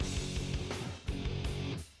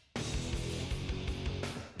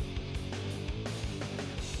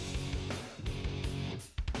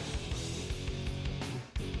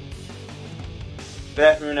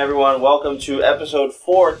Good afternoon, everyone. Welcome to episode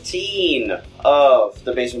 14 of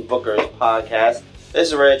the Basement Bookers podcast. This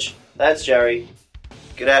is Rich. That's Jerry.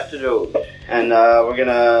 Good afternoon. And we're going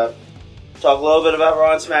to talk a little bit about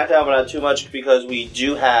Raw and SmackDown, but not too much because we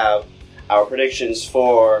do have our predictions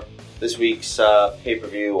for this week's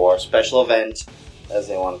pay-per-view or special event, as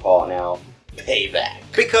they want to call it now, Payback.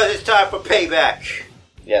 Because it's time for Payback.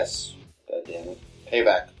 Yes. God damn it.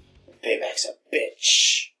 Payback. Payback's a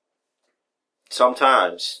bitch.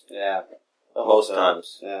 Sometimes. Yeah. Most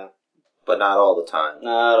times. Yeah. But not all the time.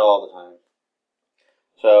 Not all the time.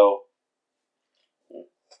 So, I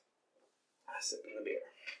sip in the beer.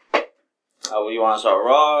 You want to start with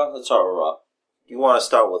Raw? Let's start with Raw. You want to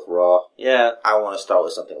start with Raw? Yeah. I want to start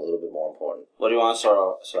with something a little bit more important. What do you want to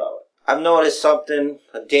start with? I've noticed something,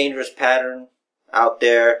 a dangerous pattern out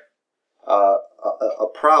there, a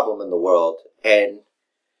problem in the world, and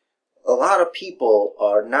a lot of people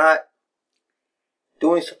are not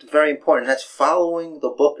doing something very important. That's following the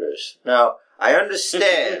bookers. Now, I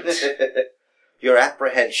understand your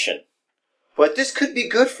apprehension, but this could be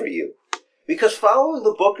good for you. Because following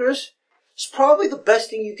the bookers is probably the best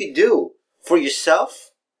thing you could do for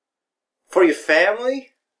yourself, for your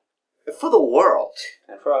family, and for the world.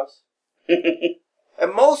 And for us.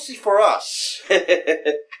 And mostly for us.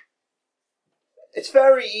 It's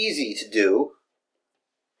very easy to do.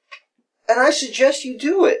 And I suggest you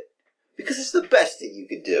do it. Because it's the best thing you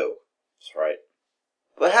could do. That's right.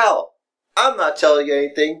 But hell, I'm not telling you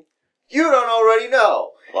anything you don't already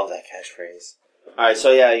know. Love that catchphrase. Alright,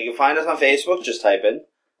 so yeah, you can find us on Facebook. Just type in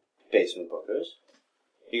Basement Bookers.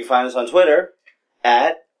 You can find us on Twitter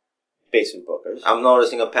at Basement Bookers. I'm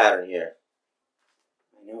noticing a pattern here.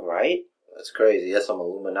 I know, right? That's crazy. That's some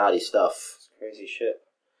Illuminati stuff. That's crazy shit.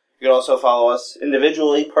 You can also follow us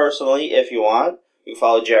individually, personally, if you want. You can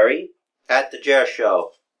follow Jerry. At the Jer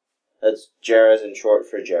Show. That's Jer as in short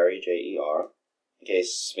for Jerry, J-E-R. In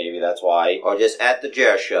case maybe that's why. Or just at the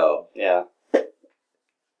Jer Show. Yeah.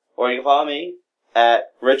 Or you can follow me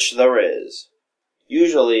at Rich the Riz.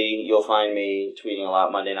 Usually you'll find me tweeting a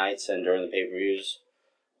lot Monday nights and during the pay-per-views.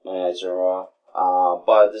 Monday nights are Raw.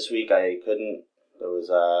 But this week I couldn't. There was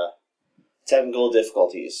technical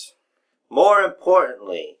difficulties. More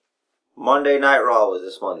importantly, Monday Night Raw was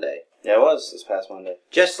this Monday. Yeah, it was this past Monday.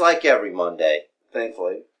 Just like every Monday.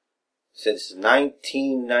 Thankfully. Since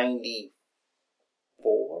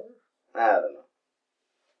 1994? I don't know.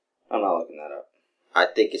 I'm not looking that up. I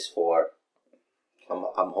think it's 4.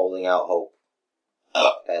 I'm holding out hope.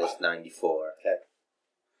 That is 94. Okay.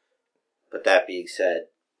 But that being said,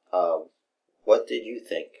 what did you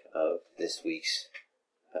think of this week's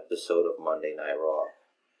episode of Monday Night Raw?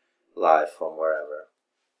 Live from wherever.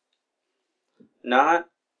 Not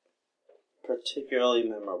particularly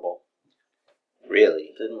memorable.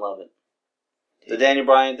 Really? Didn't love it. The Daniel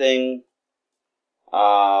Bryan thing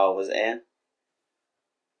was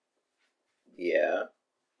Yeah.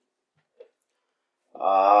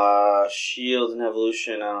 Shield and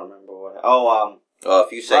Evolution, I don't remember what. Well,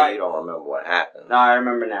 if you say right. you don't remember what happened. No, I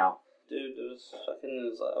remember now. Dude,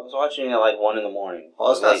 I was watching it at like 1 in the morning.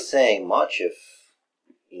 Well, it's not saying much if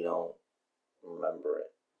you don't remember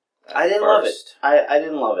it. I didn't love it. I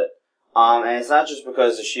didn't love it. And it's not just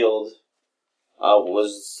because the Shield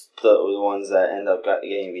was the ones that end up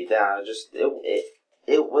getting beat down.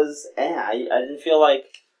 It was. I didn't feel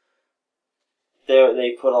like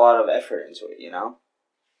they put a lot of effort into it. You know,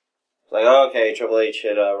 it's like okay, Triple H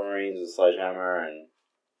hit Marines with Sledgehammer and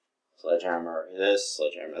Sledgehammer this,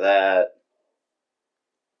 Sledgehammer that,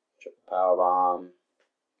 triple powerbomb.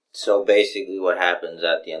 So basically, what happens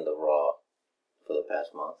at the end of Raw for the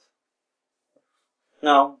past month?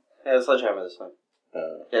 No, he has Sledgehammer this time.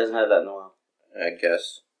 He hasn't had that in a while. I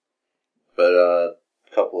guess. But a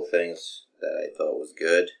couple of things that I thought was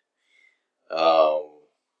good.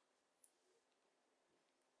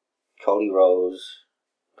 Cody Rhodes,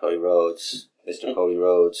 Mr. Cody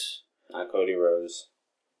Rhodes. Not Cody Rose.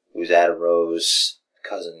 Who's Adam Rose,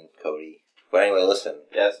 cousin Cody. But anyway, listen.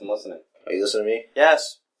 Yes, I'm listening. Are you listening to me?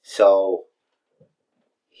 Yes. So,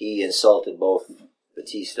 he insulted both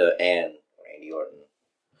Batista and Randy Orton.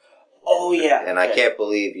 Oh, yeah. And I can't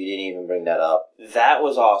believe you didn't even bring that up. That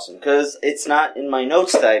was awesome, because it's not in my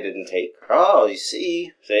notes that I didn't take. Oh, you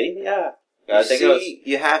see? See? Yeah.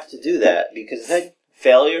 You have to do that, because then...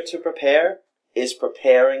 Failure to prepare is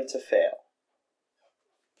preparing to fail.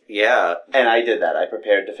 Yeah. And I did that. I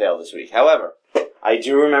prepared to fail this week. However, I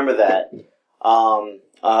do remember that.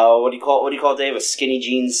 What do you call Dave? A skinny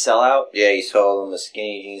jeans sellout? Yeah, he told him a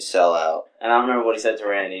skinny jeans sellout. And I don't remember what he said to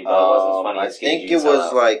Randy, but it wasn't as funny as skinny jeans sellout. I think it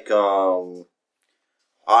was like,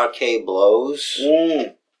 RK Blows.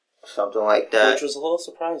 something like that. Which was a little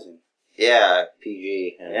surprising. Yeah,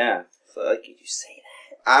 PG. Yeah. So, like, could you say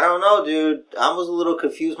that? I don't know, dude. I was a little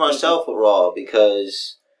confused myself with Raw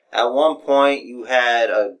because at one point you had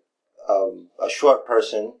a short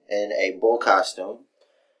person in a bull costume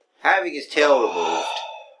having his tail removed.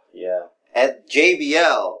 Yeah. And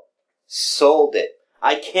JBL sold it.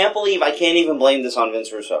 I can't even blame this on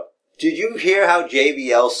Vince Russo. Did you hear how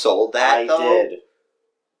JBL sold that,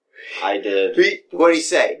 I did. What did he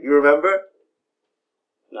say? You remember?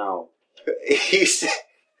 No. He said,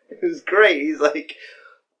 it was great. He's like,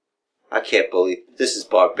 I can't believe this is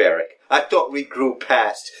barbaric. I thought we grew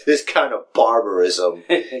past this kind of barbarism.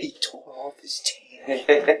 He tore off his tail.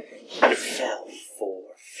 He fell 4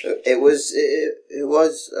 feet. It was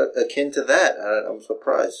akin to that. I'm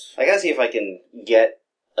surprised. I gotta see if I can get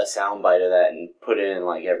a soundbite of that and put it in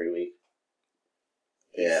like every week.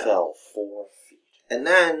 Yeah. He fell 4 feet. And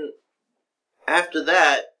then after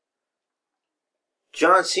that,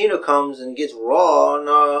 John Cena comes and gets Raw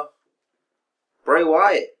on Bray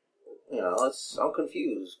Wyatt. You know, I'm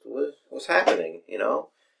confused. What's happening? You know,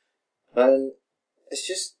 and it's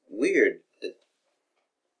just weird.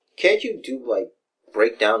 Can't you do like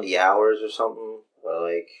break down the hours or something? Where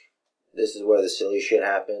like this is where the silly shit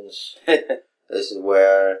happens. This is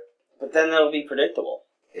where. But then that'll be predictable.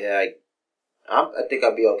 Yeah, I think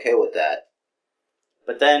I'd be okay with that.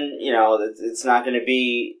 But then, you know, it's not going to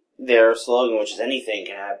be their slogan, which is anything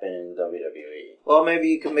can happen in WWE. Well, maybe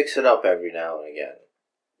you can mix it up every now and again.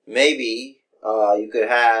 Maybe you could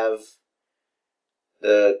have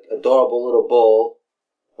the adorable little bull.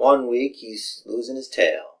 1 week he's losing his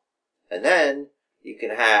tail. And then you can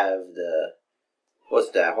have what's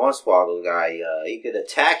that, Hornswoggle guy, you could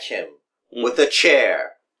attack him with a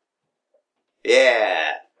chair.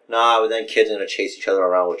 Yeah. Nah, but then kids are going to chase each other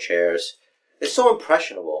around with chairs. It's so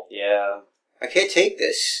impressionable. Yeah. I can't take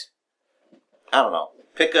this. I don't know.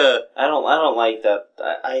 I don't like that.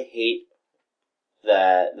 I hate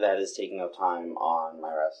that is taking up time on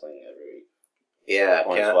my wrestling every week. Yeah.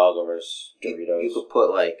 Hornswoggle versus Doritos. You could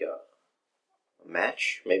put like a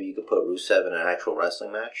match. Maybe you could put Rusev in an actual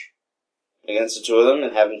wrestling match. Against the two of them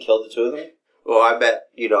and have him kill the two of them? Well, I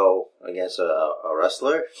bet, against a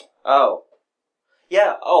wrestler. Oh.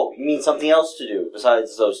 Yeah, you mean something else to do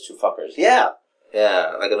besides those two fuckers. Yeah.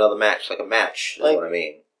 Yeah, like another match, like a match, is what I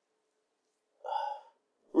mean.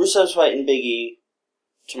 Rusev's fighting Big E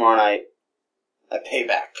tomorrow night at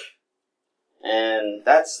Payback. And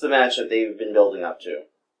that's the match that they've been building up to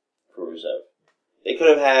for Rusev. They could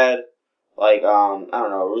have had, like, I don't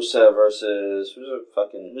know, Rusev versus,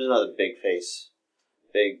 who's another big face?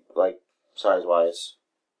 Big, like, size-wise.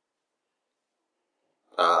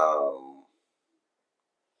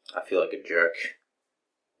 I feel like a jerk.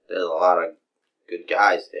 There's a lot of good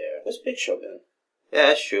guys there. Where's Big Show been? Yeah,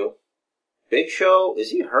 that's true. Big Show,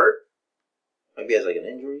 is he hurt? Maybe he has like an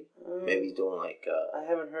injury. Maybe he's doing like I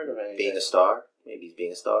haven't heard of anything. Being a star. Maybe he's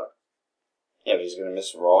being a star. Yeah, but he's gonna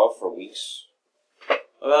miss Raw for weeks.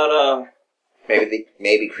 About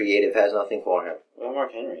maybe creative has nothing for him. About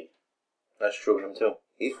Mark Henry. That's true of him too.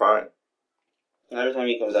 He's fine. Every time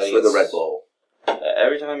he comes out, he gets the Red Bull.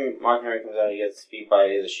 Every time Mark Henry comes out, he gets beat by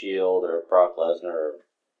the Shield or Brock Lesnar or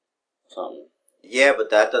something. Yeah, but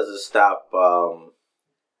that doesn't stop. Ryback?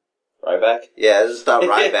 Yeah, it doesn't stop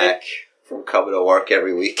Ryback from coming to work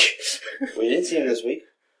every week. We didn't see him this week.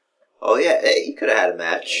 Oh yeah, he could have had a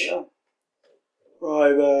match. Yeah.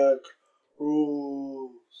 Ryback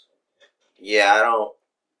rules. Yeah,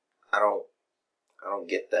 I don't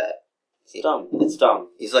get that. It's dumb. It's dumb.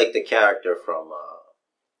 He's like the character from,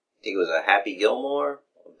 I think it was a Happy Gilmore,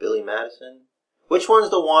 or Billy Madison. Which one's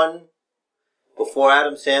the one before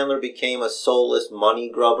Adam Sandler became a soulless money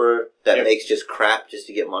grubber that makes just crap just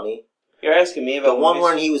to get money? You're asking me about the one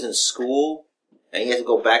when he was in school and he had to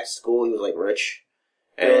go back to school. He was like rich.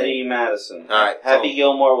 Billy Madison. All right, Happy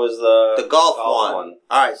Gilmore was the golf one.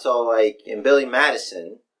 All right, so like in Billy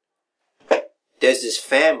Madison, there's this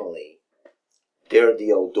family. They're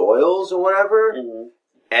the O'Doyles or whatever,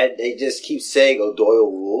 and they just keep saying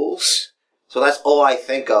O'Doyle rules. So that's all I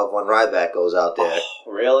think of when Ryback goes out there.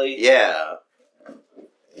 Oh, really? Yeah.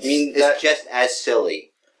 I mean, it's just as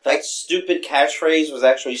silly. That stupid catchphrase was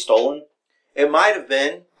actually stolen? It might have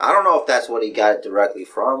been. I don't know if that's what he got it directly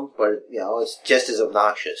from, but, it's just as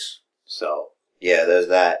obnoxious. So, yeah, there's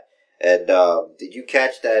that. And, did you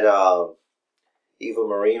catch that, Eva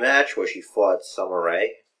Marie match where she fought Summer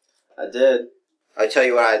Rae? I did. I tell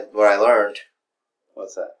you what I learned.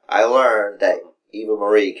 What's that? I learned that Eva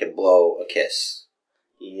Marie can blow a kiss.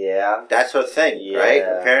 Yeah. That's her thing, right?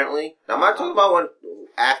 Apparently. Now, I'm not talking about one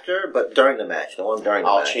after, but during the match. The one during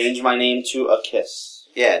the match. I'll change my name to A Kiss.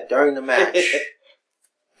 Yeah, during the match.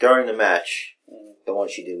 The one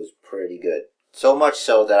she did was pretty good. So much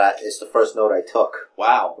so that it's the first note I took.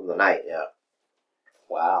 Wow. From the night, yeah.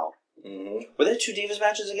 Wow. Mm-hmm. Were there 2 Divas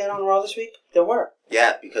matches again on Raw this week? There were.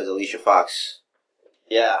 Yeah, because Alicia Fox.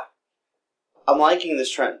 Yeah. I'm liking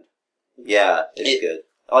this trend. Yeah, it's good.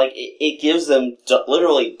 Like, it gives them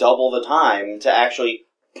literally double the time to actually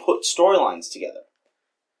put storylines together.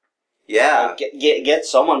 Yeah. Like, get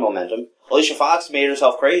someone momentum. Alicia Fox made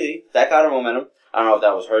herself crazy. That got her momentum. I don't know if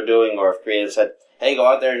that was her doing or if creative said, hey, go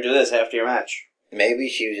out there and do this after your match. Maybe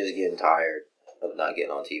she was just getting tired of not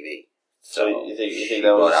getting on TV. So you think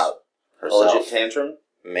that was out a legit tantrum?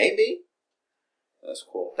 Maybe. That's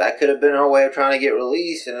cool. That could have been her way of trying to get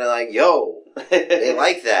released, and they're like, yo, they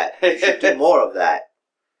like that. You should do more of that.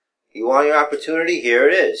 You want your opportunity? Here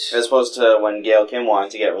it is. As opposed to when Gail Kim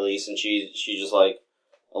wanted to get released and she just like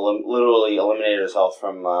literally eliminated herself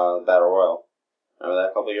from Battle Royal. Remember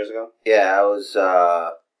that a couple of years ago? Yeah, that was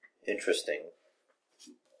interesting.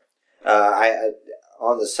 I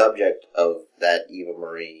on the subject of that Eva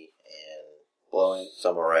Marie and Blowing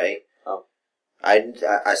Summer Rae. Oh.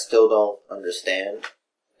 I still don't understand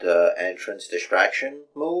the entrance distraction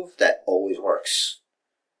move that always works.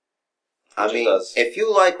 I mean, if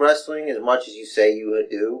you like wrestling as much as you say you would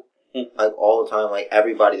do, like all the time, like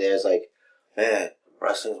everybody there is like, man,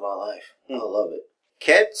 wrestling's my life. I love it.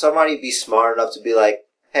 Can't somebody be smart enough to be like,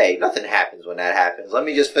 hey, nothing happens when that happens. Let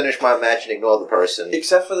me just finish my match and ignore the person.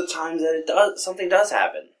 Except for the times that something does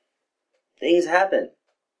happen. Things happen.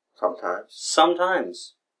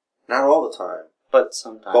 Sometimes. Not all the time. But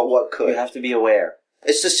sometimes. But what could? You have to be aware.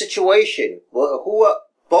 It's the situation.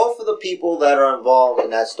 Both of the people that are involved in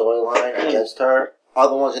that storyline against her are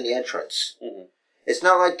the ones in the entrance. Mm-hmm. It's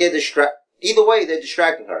not like they're either way, they're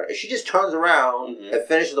distracting her. If she just turns around and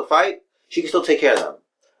finishes the fight, she can still take care of them.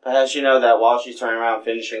 But how does she know that while she's turning around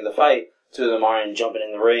finishing the fight, 2 of them aren't jumping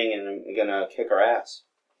in the ring and gonna kick her ass?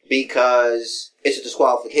 Because it's a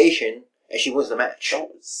disqualification and she wins the match.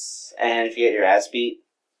 And if you get your ass beat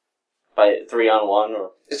by 3-on-1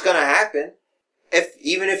 or... It's gonna happen.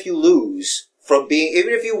 Even if you lose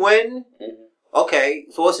even if you win, okay,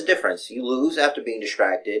 so what's the difference? You lose after being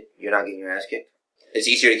distracted, you're not getting your ass kicked. It's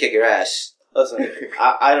easier to kick your ass. Listen,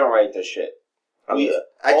 I don't write this shit. I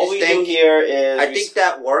think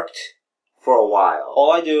that worked for a while.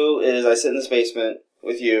 All I do is I sit in this basement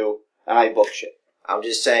with you and I book shit. I'm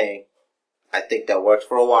just saying, I think that worked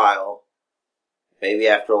for a while. Maybe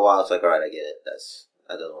after a while it's like, alright, I get it. That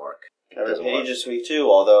doesn't work. Kevin Page this week too,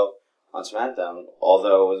 although on SmackDown, it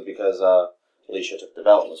was because Alicia took the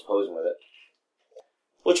belt and was posing with it.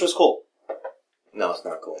 Which was cool. No, it's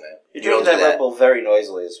not cool, man. You're drinking that Red Bull very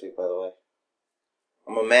noisily this week, by the way.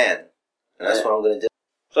 I'm a man. And that's what I'm going to do.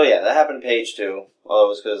 So yeah, that happened to Paige too. Well, it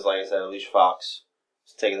was because, like I said, Alicia Fox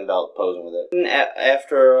was taking the belt, posing with it. And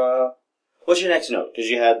after, what's your next note? Because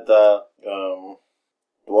you had the...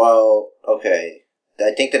 Well, okay.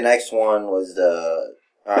 I think the next one was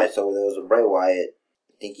Alright, so there was a Bray Wyatt.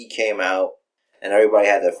 I think he came out, and everybody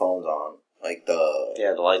had their phones on. Like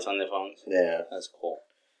the lights on their phones? Yeah. That's cool.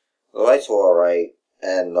 The lights were alright,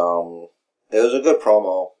 and, it was a good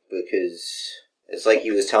promo, because it's like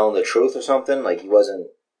he was telling the truth or something, like he wasn't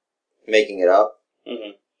making it up.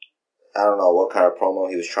 Mm-hmm. I don't know what kind of promo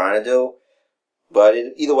he was trying to do, but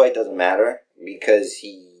either way it doesn't matter, because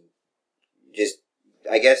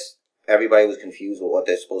I guess everybody was confused with what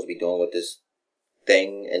they're supposed to be doing with this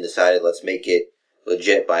thing, and decided let's make it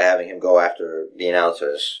legit by having him go after the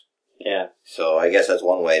announcers. Yeah. So I guess that's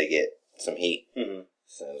one way to get some heat. Mm-hmm.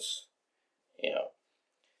 Since,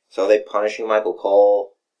 So are they punishing Michael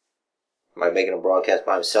Cole by making him broadcast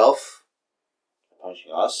by himself?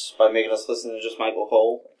 Punishing us by making us listen to just Michael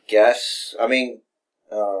Cole? Guess. I mean,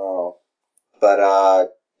 I don't know. But,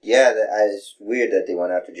 yeah, it's weird that they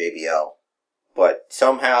went after JBL. But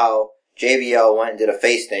somehow JBL went and did a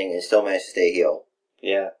face thing and still managed to stay heel.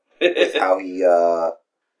 Yeah. With how he,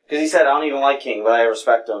 Because he said, I don't even like King, but I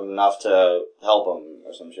respect him enough to help him,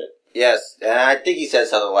 or some shit. Yes, and I think he said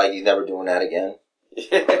something like he's never doing that again.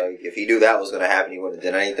 Like, if he knew that was going to happen, he wouldn't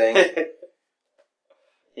have done anything.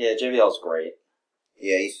 Yeah, JBL's great.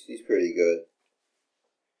 Yeah, he's pretty good.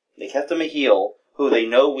 They kept him a heel, who they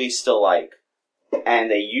know we still like, and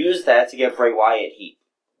they used that to get Bray Wyatt heat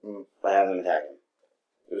by having them attack him.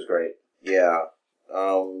 It was great. Yeah.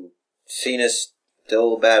 Cena's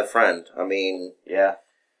still a bad friend. I mean... Yeah.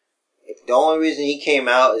 The only reason he came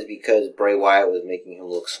out is because Bray Wyatt was making him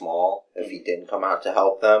look small if he didn't come out to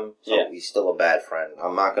help them. So he's still a bad friend.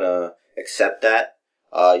 I'm not going to accept that.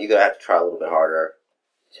 You're going to have to try a little bit harder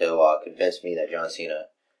to convince me that John Cena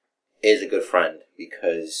is a good friend.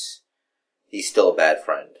 Because he's still a bad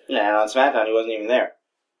friend. Yeah, and on SmackDown, he wasn't even there.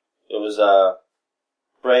 It was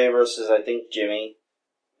Bray versus, I think, Jimmy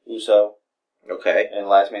Uso. Okay. In the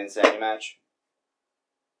Last Man Standing match.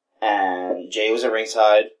 And Jay was at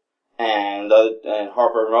ringside, and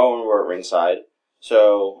Harper and Rowan were at ringside.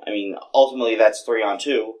 So, I mean, ultimately that's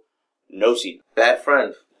 3-on-2. No seat. Bad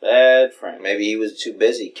friend. Bad friend. Maybe he was too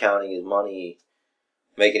busy counting his money,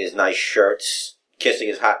 making his nice shirts, kissing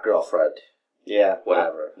his hot girlfriend. Yeah.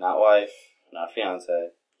 Whatever. Not wife, not fiance,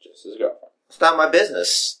 just his girlfriend. It's not my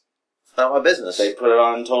business. It's not my business. They put it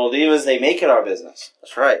on Total Divas, they make it our business.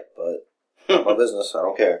 That's right, but it's not my business. I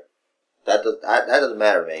don't care. That doesn't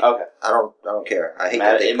matter to me. Okay. I don't care. I hate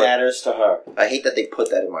that it matters to her. I hate that they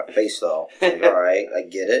put that in my face, though. Like, all right, I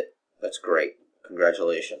get it. That's great.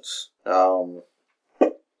 Congratulations. I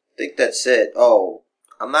think that's it. Oh,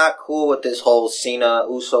 I'm not cool with this whole Cena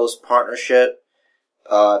Usos partnership.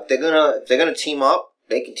 If they're gonna team up,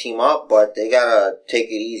 they can team up, but they gotta take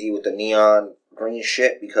it easy with the neon green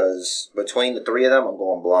shit because between the three of them, I'm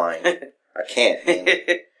going blind. I can't. Man.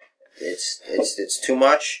 It's too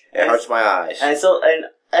much. It hurts my eyes. And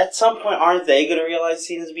at some point, aren't they going to realize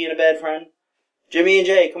Cena's being a bad friend? Jimmy and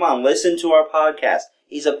Jay, come on, listen to our podcast.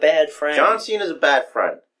 He's a bad friend. John Cena's a bad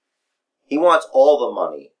friend. He wants all the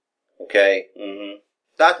money. Okay? Mm-hmm.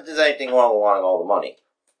 Not that there's anything wrong with wanting all the money.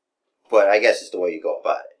 But I guess it's the way you go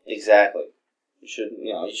about it. Exactly. You should.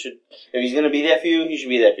 If he's going to be there for you, he should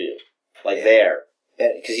be there for you. Like there.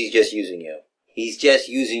 Because he's just using you. He's just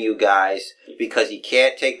using you guys because he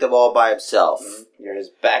can't take the ball by himself. Mm-hmm. You're his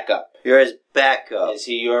backup. You're his backup. Is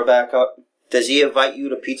he your backup? Does he invite you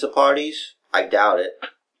to pizza parties? I doubt it.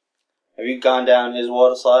 Have you gone down his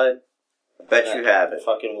water slide? I bet you haven't.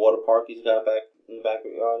 Fucking water park he's got back in the back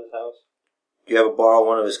of his house? Do you ever borrow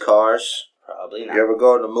one of his cars? Probably not. You ever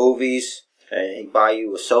go to the movies and he buy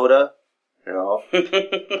you a soda? No.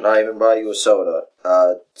 Not even buy you a soda.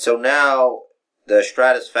 So now the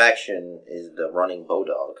Stratusfaction is the Running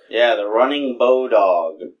Bodog. Yeah, the Running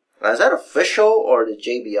Bodog. Now, is that official or did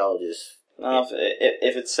JBL just... No,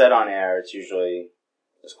 if it's set on air, it's usually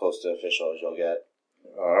as close to official as you'll get.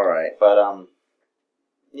 Alright. But,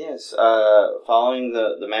 yes, following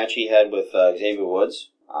the match he had with Xavier Woods,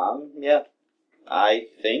 yeah, I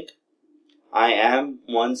think I am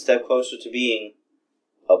one step closer to being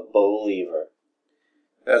a believer.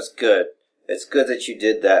 That's good. It's good that you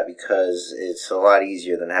did that because it's a lot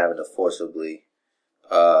easier than having to forcibly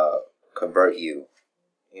convert you,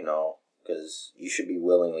 because you should be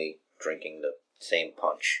willingly drinking the same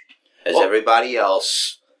punch as everybody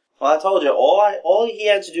else. Well, I told you, all he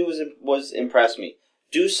had to do was impress me.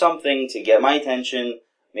 Do something to get my attention,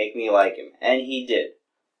 make me like him. And he did.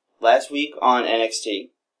 Last week on NXT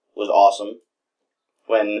was awesome.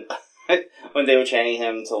 When they were chanting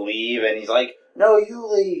him to leave, and he's like, "No, you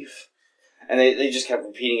leave." And they just kept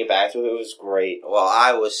repeating it back to him. It was great. Well,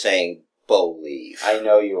 I was saying believe. I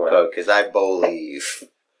know you were. Because I believe.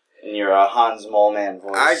 In your Hans Moleman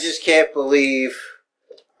voice. I just can't believe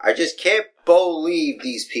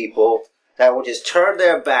these people that would just turn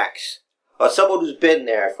their backs on someone who's been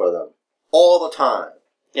there for them all the time.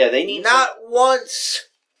 Yeah, they need not once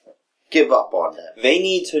give up on them. They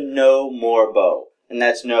need to know more Bo. And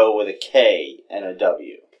that's know with a K and a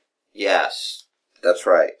W. Yes, that's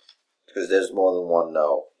right. Because there's more than one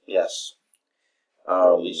no. Yes.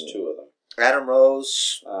 Or at least two of them. Adam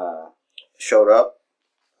Rose showed up.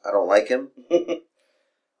 I don't like him.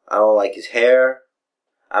 I don't like his hair.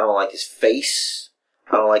 I don't like his face.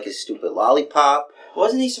 I don't like his stupid lollipop.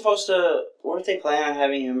 Wasn't he supposed to... Weren't they planning on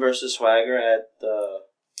having him versus Swagger at the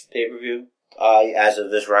pay-per-view? As of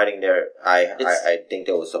this writing there, I think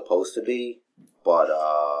there was supposed to be, but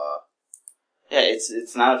yeah,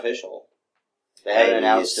 it's not official. They haven't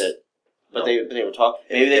announced it, but they were talking.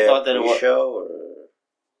 Maybe they thought that it was show, or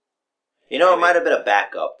it might have been a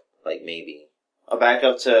backup, like maybe a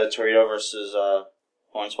backup to Torito versus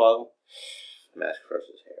Hornswoggle. Mask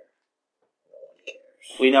versus hair. No one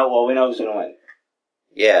cares. We know who's gonna win.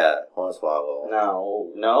 Yeah, Hornswoggle.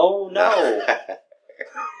 No.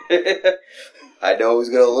 I know who's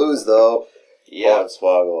gonna lose though. Yeah,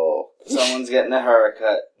 Hornswoggle. Someone's getting a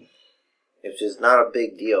haircut. It's just not a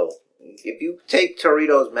big deal. If you take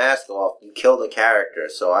Torito's mask off, you kill the character.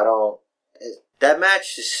 So I don't. That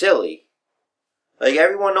match is silly. Like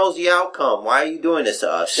everyone knows the outcome. Why are you doing this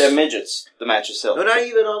to us? They're midgets. The match is silly. We're not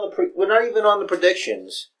even on the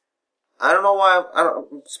predictions. I don't know why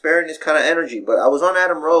I'm sparing this kind of energy, but I was on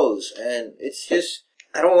Adam Rose, and it's just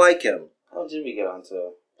I don't like him. How did we get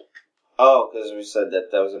onto? Oh, because we said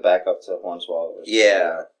that was a backup to Hornswoggle.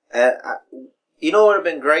 Yeah. And what would have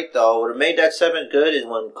been great, though, would have made that segment good is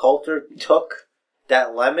when Colter took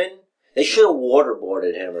that lemon They should have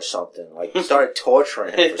waterboarded him or something. Like, started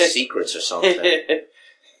torturing him for secrets or something.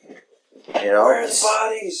 You know? Where are the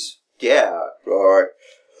bodies? Yeah. Or,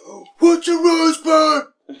 what's a rosebud?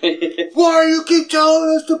 Why do you keep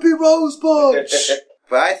telling us to be rosebuds?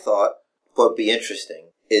 But I thought what would be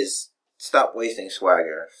interesting is stop wasting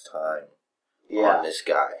Swagger's time on this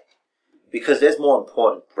guy. Because there's more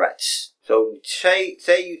important threats. So say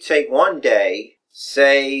you take one day,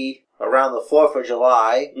 say around the 4th of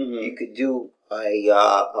July, you could do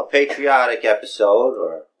a patriotic episode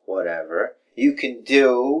or whatever. You can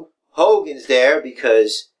do Hogan's there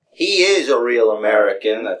because he is a real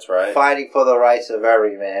American. That's right. Fighting for the rights of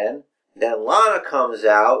every man. Then Lana comes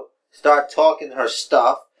out, start talking her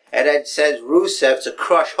stuff, and then says Rusev to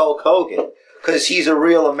crush Hulk Hogan because he's a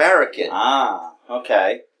real American. Ah,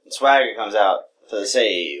 okay. Swagger comes out for the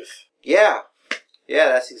save. Yeah. Yeah,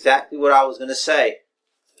 that's exactly what I was going to say.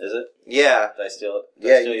 Is it? Yeah. Did I steal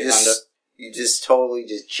it? You just totally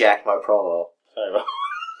just jacked my promo. Sorry about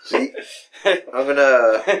See, I'm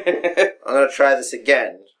gonna try this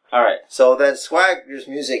again. Alright. So then Swagger's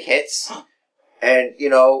music hits, and, you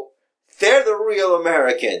know, they're the real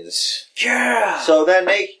Americans. Yeah! So then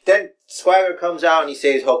Swagger comes out and he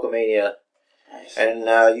saves Hulkamania. Nice. And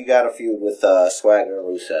you got a feud with Swagger and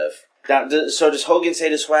Rusev. Now, so does Hogan say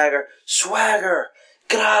to Swagger, Swagger,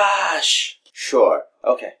 gosh? Sure.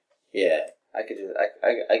 Okay. Yeah. I could do that.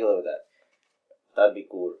 I could live with that. That'd be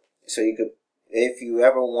cool. So you could, if you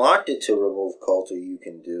ever wanted to remove Colter, you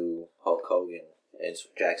can do Hulk Hogan in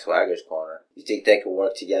Jack Swagger's corner. You think they could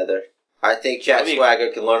work together? I think Jack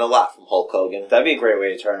Swagger can learn a lot from Hulk Hogan. That'd be a great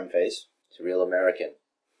way to turn him face. He's a real American.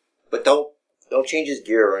 But don't change his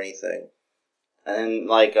gear or anything. And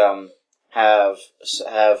like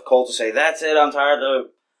have Colter say, that's it, I'm tired of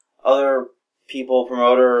other people,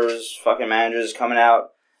 promoters, fucking managers coming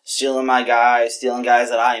out, stealing my guys, stealing guys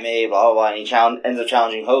that I made, blah, blah, blah, and he ends up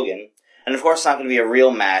challenging Hogan. And of course it's not going to be a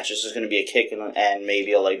real match, it's just going to be a kick and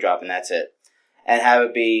maybe a leg drop and that's it. And have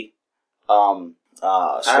it be, I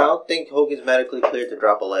don't think Hogan's medically cleared to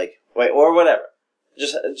drop a leg. Wait, or whatever.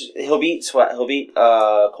 Just he'll beat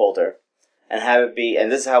Colter, and have it be,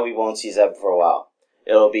 and this is how we won't see Zeb for a while.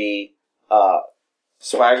 It'll be,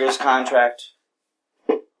 Swagger's contract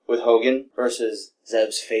with Hogan versus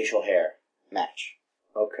Zeb's facial hair match.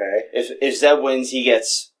 Okay. If Zeb wins, he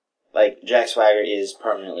gets, like, Jack Swagger is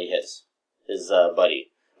permanently his buddy.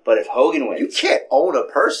 But if Hogan wins... You can't own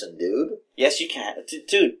a person, dude. Yes, you can.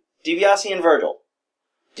 Dude, DiBiase and Virgil.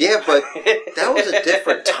 Yeah, but that was a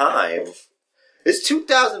different time. It's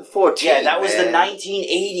 2014, Yeah, that was the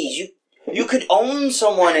 1980s. You could own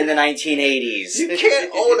someone in the 1980s. You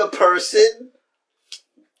can't own a person.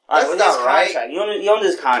 That's not right. He owned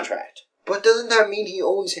his contract. But doesn't that mean he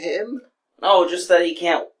owns him? No, just that he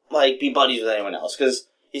can't, like, be buddies with anyone else. Because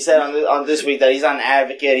he said on this week that he's not an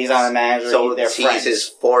advocate, he's not a manager, so they're friends. He's his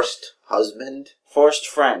forced husband? Forced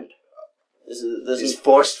friend. This his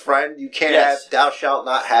forced friend? You can't have, thou shalt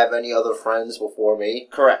not have any other friends before me?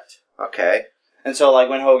 Correct. Okay. And so, like,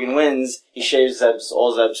 when Hogan wins, he shaves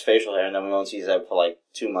all Zeb's facial hair, and then we won't see Zeb for, like,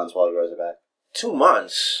 2 months while he grows it back. 2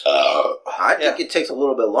 months? I think it takes a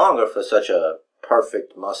little bit longer for such a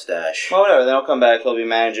perfect mustache. Well, whatever. Then he'll come back. He'll be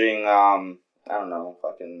managing, I don't know,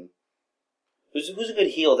 fucking... Who's a good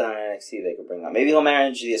heel down in NXT they could bring up? Maybe he'll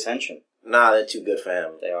manage the Ascension. Nah, they're too good for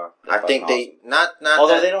him. They are. I think they... Not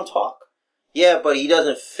Although they don't talk. Yeah, but he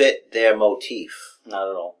doesn't fit their motif. Not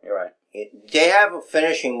at all. You're right. They have a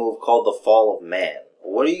finishing move called the Fall of Man.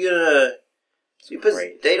 What are you gonna... Because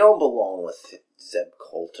they don't belong with Zeb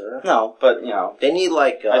Colter. No, but, you know... They need,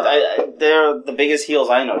 like... they're the biggest heels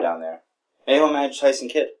I know down there. Maybe he'll manage Tyson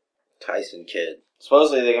Kidd. Tyson Kidd.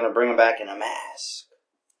 Supposedly they're gonna bring him back in a mask.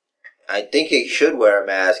 I think he should wear a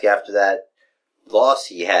mask after that loss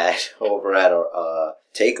he had over at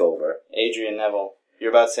TakeOver. Adrian Neville. You're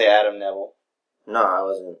about to say Adam Neville. No, I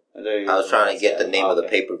wasn't. I was trying to get the name of the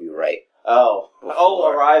pay-per-view right. Oh.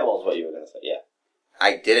 Arrival is what you were going to say, yeah.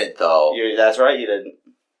 I didn't, though. That's right, you didn't.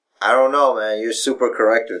 I don't know, man. You're super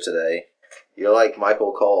corrector today. You're like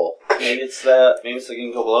Michael Cole. Maybe it's the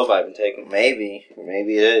Ginkgo biloba I've been taking. Maybe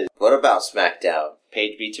it is. What about SmackDown?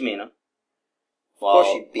 Paige beat Tamina.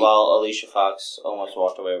 While Alicia Fox almost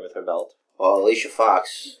walked away with her belt. Well, Alicia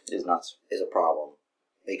Fox is nuts. Is a problem.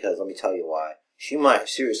 Because let me tell you why. She might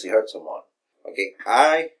seriously hurt someone. Okay,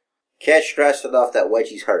 I can't stress enough that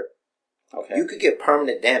Wedgie's hurt. Okay. You could get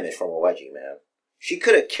permanent damage from a Wedgie, man. She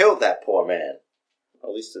could have killed that poor man.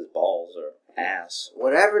 At least his balls or ass.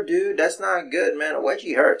 Whatever, dude. That's not good, man. A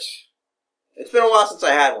Wedgie hurts. It's been a while since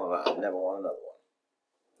I had one. I've never won another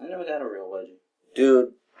one. I never got a real Wedgie.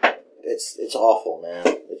 Dude, it's awful, man.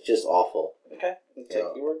 It's just awful. Okay, I'll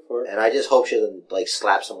take your word for it. And I just hope she doesn't, like,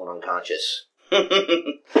 slap someone unconscious.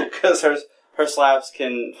 Because her slaps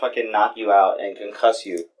can fucking knock you out and concuss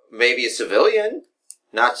you. Maybe a civilian,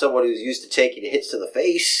 not someone who's used to taking hits to the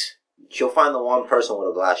face. She'll find the one person with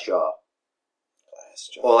a glass jaw.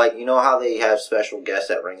 Or, like, you know how they have special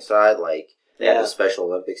guests at ringside? Like, they have a Special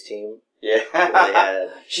Olympics team? Yeah.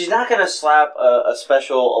 She's not going to slap a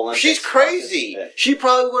Special Olympics. She's crazy. She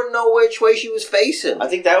probably wouldn't know which way she was facing. I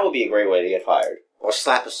think that would be a great way to get fired. Or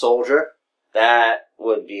slap a soldier. That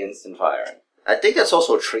would be instant firing. I think that's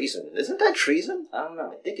also treason. Isn't that treason? I don't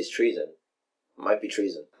know. I think it's treason. It might be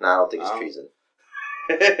treason. No, I don't think it's treason.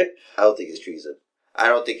 I don't think it's treason. I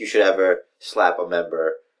don't think you should ever slap a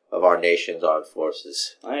member of our nation's armed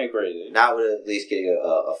forces. I agree, dude. Not with at least getting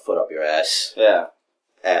a foot up your ass. Yeah.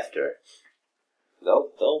 After.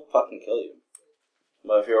 They'll fucking kill you.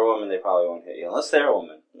 But if you're a woman, they probably won't hit you. Unless they're a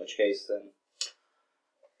woman. In which case, then...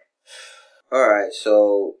 Alright,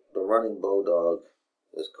 so the running bulldog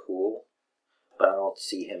was cool. But I don't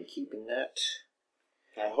see him keeping that.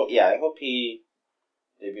 I hope he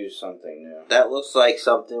debuts something new. That looks like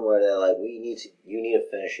something where they're like, you need a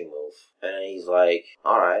finishing move. And he's like,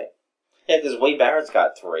 alright. Yeah, because Wade Barrett's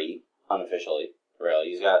got 3, unofficially. Really.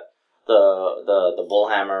 He's got the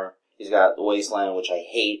bullhammer, he's got the wasteland, which I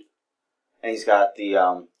hate, and he's got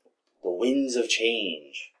the winds of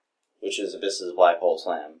change, which is Abyss's black hole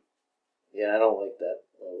slam. Yeah, I don't like that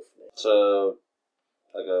move. It's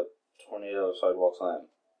like a tornado sidewalk slam.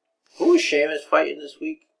 Who was Sheamus fighting this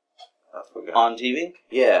week? I forgot. On TV?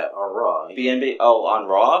 Yeah, on Raw. BNB? Oh, on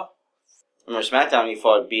Raw? Remember SmackDown he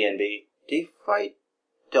fought BNB. Did he fight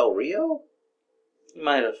Del Rio? He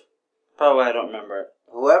might have. Probably, I don't remember it.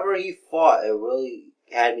 Whoever he fought, it really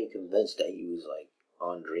had me convinced that he was, like,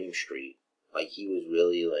 on Dream Street. Like, he was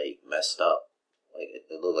really, like, messed up. Like,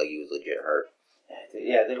 it looked like he was legit hurt.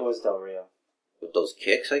 Yeah, I think it was Del Rio. With those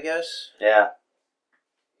kicks, I guess? Yeah.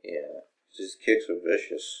 Yeah. His kicks were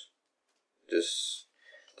vicious. That's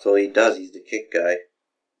all he does. He's the kick guy.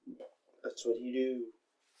 That's what he do.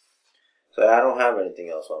 So I don't have anything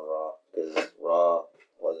else on Raw. Because Raw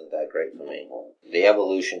wasn't that great for me. The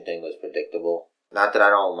Evolution thing was predictable. Not that I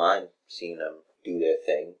don't mind seeing them do their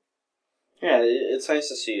thing. Yeah, it's nice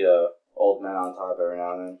to see old men on top every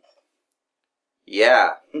now and then. Yeah.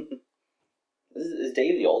 Is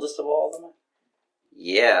Dave the oldest of all of them?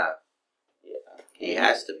 Yeah. Yeah. He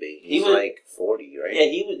has to be. He He's was, like 40, right?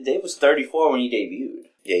 Yeah, Dave was 34 when he debuted.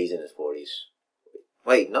 Yeah, he's in his 40s.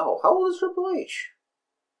 Wait, no. How old is Triple H?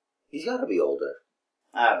 He's got to be older.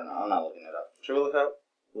 I don't know. I'm not looking it up. Should we look up?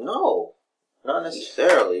 No. Not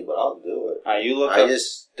necessarily, but I'll do it. Alright, you look up. I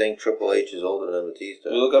just think Triple H is older than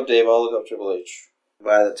Batista. You look up Dave, I'll look up Triple H.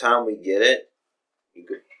 By the time we get it, you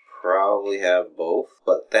could probably have both.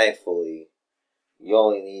 But thankfully, you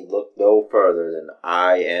only need look no further than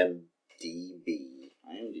IMDb.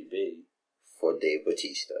 IMDb? For Dave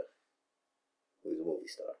Batista. Who's a movie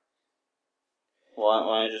star. Why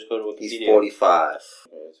don't I just go to Wikipedia? He's 45.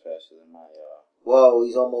 Okay, it's faster than my, Whoa,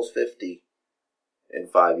 he's almost 50. In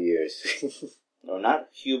 5 years. No, not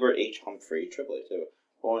Hubert H. Humphrey. Triple H, too.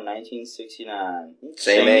 Born 1969.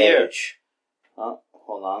 Same age. Oh,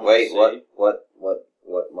 hold on. Wait,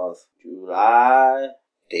 what month? July.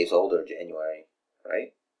 Dave's older, January,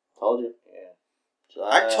 right? Told you. Yeah.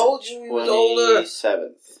 July I told you he was older.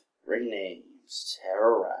 27th. Ring names.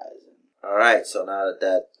 Terrorizing. Alright, so now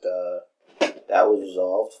that was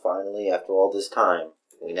resolved, finally, after all this time,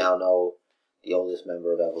 we now know the oldest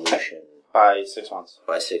member of Evolution. By 6 months.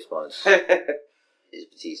 By 6 months. Is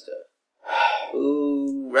Batista.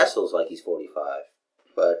 Who wrestles like he's 45.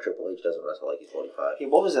 But Triple H doesn't wrestle like he's 45. Hey,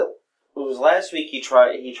 what was it? It was last week he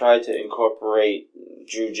tried to incorporate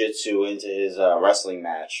jiu-jitsu into his wrestling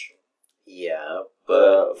match. Yeah,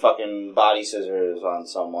 but... fucking body scissors on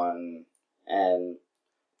someone, and...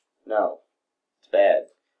 No. It's bad.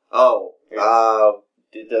 Oh,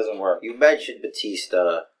 it doesn't work. You mentioned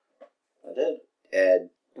Batista. I did. And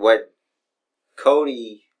when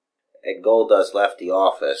Cody and Goldust left the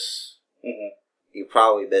office, you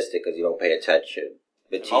probably missed it because you don't pay attention.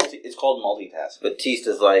 It's called multitasking.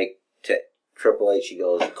 Batista's like, to Triple H, he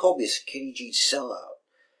goes, call me a skinny jeans sellout.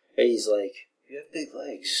 And he's like, you have big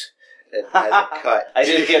legs. And has a cut. I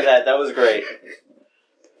did hear that. That was great.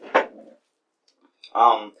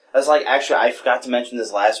 That's like, actually, I forgot to mention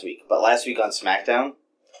this last week, but last week on SmackDown...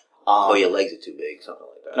 your legs are too big, something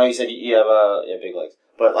like that. No, you said you have big legs.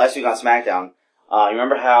 But last week on SmackDown, you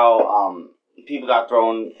remember how people got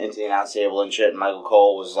thrown into the announce table and shit, and Michael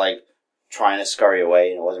Cole was, like, trying to scurry away,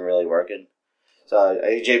 and it wasn't really working? So, I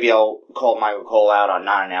think JBL called Michael Cole out on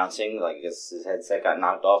not announcing, like, I guess his headset got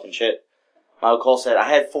knocked off and shit. Michael Cole said, I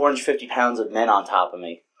had 450 pounds of men on top of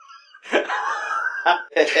me. So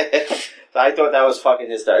I thought that was fucking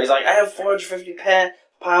hysterical. He's like, I have 450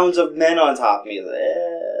 pounds of men on top of me.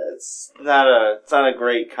 It's not a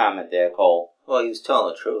great comment there, Cole. Well, he was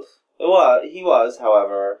telling the truth. He was,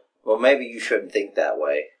 however. Well, maybe you shouldn't think that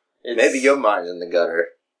way. Maybe your mind's in the gutter.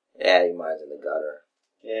 Yeah, your mind's in the gutter.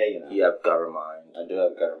 Yeah, you know. You have gutter mind. I do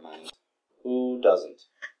have gutter mind. Who doesn't?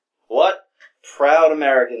 What proud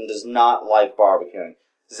American does not like barbecuing?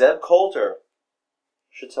 Zeb Colter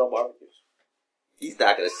should sell barbecues. He's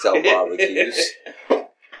not going to sell barbecues.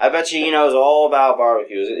 I bet you he knows all about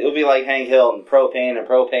barbecues. It'll be like Hank Hill and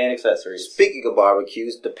propane accessories. Speaking of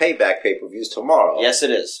barbecues, the Payback pay-per-view's tomorrow. Yes,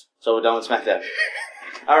 it is. So we're done with SmackDown.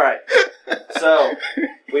 All right. So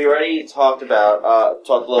we already talked a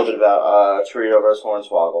little bit about Torito versus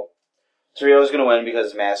Hornswoggle. Torito's going to win because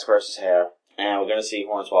it's mask versus hair, and we're going to see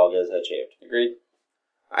Hornswoggle get his head shaved. Agreed?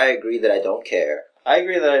 I agree that I don't care. I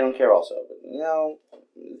agree that I don't care also, but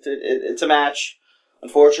it's a match.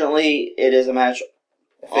 Unfortunately, it is a match.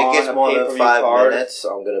 If it gets more than 5 minutes,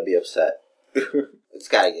 I'm going to be upset. It's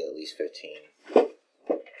got to get at least 15.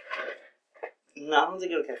 No, I don't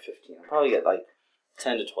think it'll get 15. I'll probably get like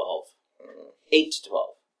 10 to 12. 8 to 12.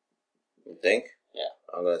 You think? Yeah.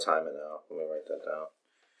 I'm going to time it now. Let me write that down.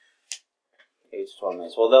 8 to 12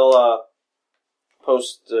 minutes. Well, they'll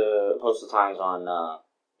post the times on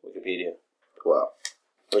Wikipedia. Well.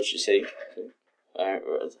 Which you see.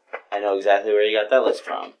 I know exactly where you got that list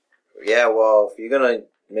from. Yeah, well, if you're going to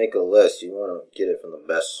make a list, you want to get it from the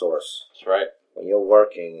best source. That's right. When you're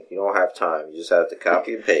working, you don't have time. You just have to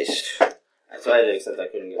copy and paste. That's what I did, except I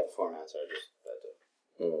couldn't get the format, so I just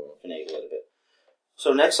had to finagle it a bit.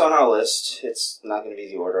 So next on our list, it's not going to be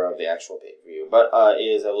the order of the actual pay-per-view, but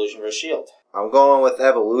is Evolution vs. Shield. I'm going with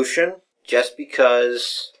Evolution just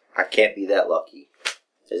because I can't be that lucky.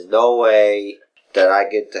 There's no way that I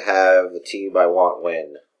get to have the team I want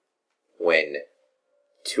win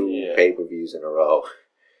 2 pay-per-views in a row.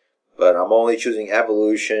 But I'm only choosing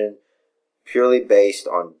Evolution purely based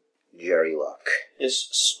on Jerry Luck. Is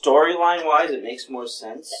storyline-wise, it makes more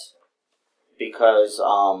sense because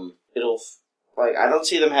I don't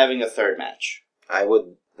see them having a third match. I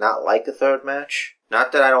would not like a third match.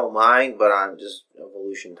 Not that I don't mind, but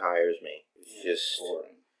Evolution tires me. It's just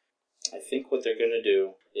boring. I think what they're gonna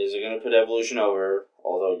do is they're gonna put Evolution over,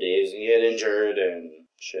 although Dave's gonna get injured and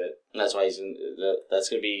shit. And that's why that's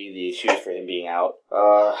gonna be the excuse for him being out.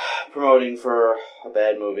 Promoting for a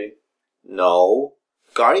bad movie. No.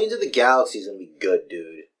 Guardians of the Galaxy is gonna be good,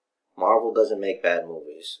 dude. Marvel doesn't make bad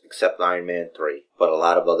movies, except Iron Man 3. But a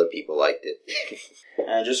lot of other people liked it.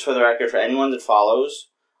 And just for the record, for anyone that follows,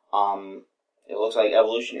 it looks like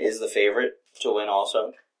Evolution is the favorite to win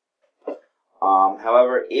also.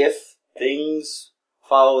 However, if things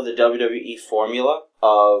follow the WWE formula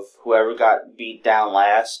of whoever got beat down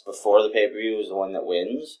last before the pay-per-view is the one that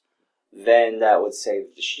wins, then that would say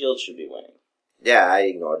that the Shield should be winning. Yeah, I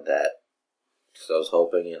ignored that. So I was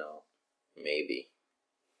hoping, maybe.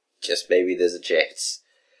 Just maybe there's a chance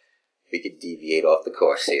we could deviate off the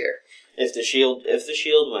course here. If the Shield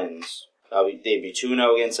wins, they'd be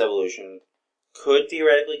 2-0 against Evolution. Could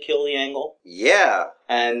theoretically kill the Angle. Yeah.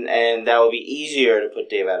 And that would be easier to put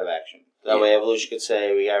Dave out of action. That way Evolution could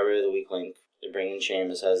say, we got rid of the weak link. They're bringing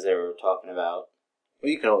Sheamus as they were talking about.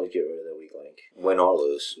 Well, you can always get rid of the weak link. Win or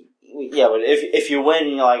lose. Yeah, but if you win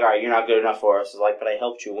and you're like, alright, you're not good enough for us, it's like, but I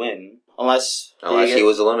helped you win. Unless he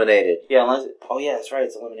was eliminated. Yeah, that's right,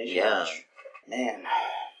 it's elimination match. Man,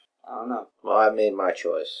 I don't know. Well, I made my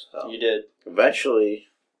choice. So. You did. Eventually,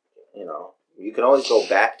 you can always go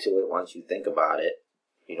back to it once you think about it.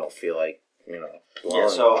 You don't feel like, Yeah,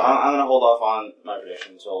 so I'm going to hold off on my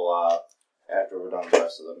prediction until after we're done with the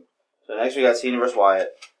rest of them. So next we got Cena versus Wyatt.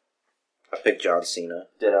 I picked John Cena.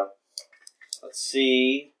 Ditto. Let's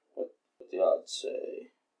see what the odds say.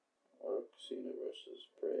 Cena versus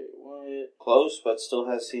Bray Wyatt. Close, but still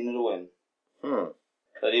has Cena to win.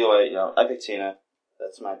 But either way, I picked Cena.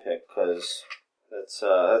 That's my pick, because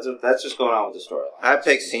that's just going on with the storyline. I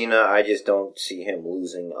picked Cena. I just don't see him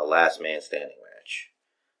losing a last man standing match.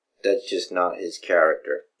 That's just not his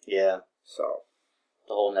character. Yeah. So.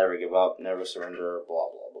 The whole never give up, never surrender, blah,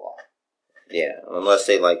 blah, blah. Yeah, unless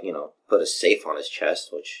they, put a safe on his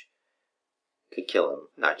chest, which could kill him,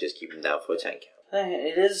 not just keep him down for a 10 count.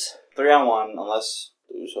 It is 3-on-1, unless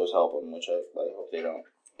the Usos help him, which I hope they don't.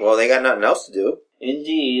 Well, they got nothing else to do.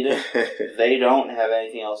 Indeed, they don't have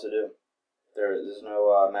anything else to do. There's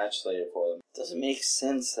no match slated for them. It doesn't make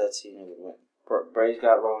sense that Cena would win. Bray's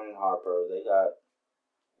got Rowan and Harper. They got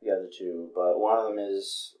the other two, but one of them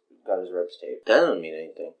got his ribs taped. That doesn't mean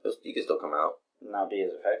anything. He can still come out. Not be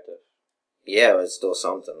as effective. Yeah, but it's still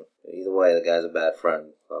something. Either way, the guy's a bad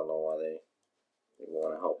friend. I don't know why they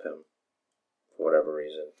want to help him for whatever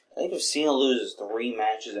reason. I think if Cena loses 3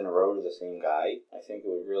 matches in a row to the same guy, I think it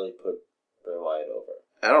would really put Bray Wyatt over.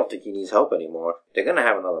 I don't think he needs help anymore. They're going to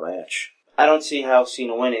have another match. I don't see how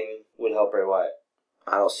Cena winning would help Bray Wyatt.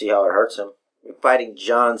 I don't see how it hurts him. You're fighting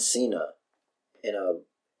John Cena in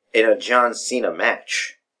a John Cena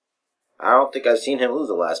match. I don't think I've seen him lose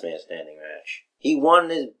a last man standing match.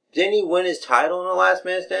 Didn't he win his title in a last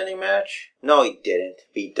man standing match? No, he didn't.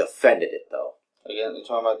 He defended it though. Again, you're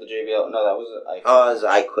talking about the JBL. No, that was an I Quit. Oh, it was an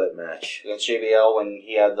I Quit match against JBL when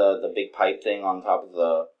he had the big pipe thing on top of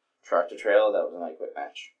the tractor trailer. That was an I Quit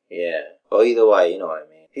match. Yeah. Well, either way, you know what I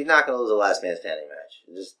mean. He's not going to lose a last man standing match.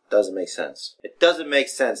 It just doesn't make sense. It doesn't make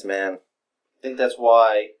sense, man. I think that's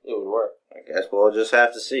why it would work. I guess we'll just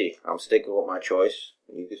have to see. I'm sticking with my choice.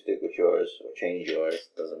 You can stick with yours or change yours.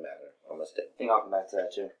 Doesn't matter. I'm going to stick. I think I'll come back to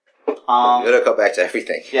that too. You're going to come back to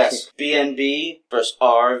everything. Yes. BNB versus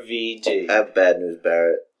RVD. I have bad news,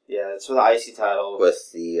 Barrett. Yeah, it's for the IC title.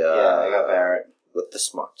 With the, yeah, I got Barrett. With the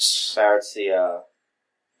smarts. Barrett's the,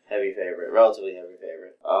 heavy favorite. Relatively heavy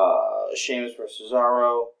favorite. Sheamus versus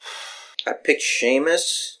Cesaro. I picked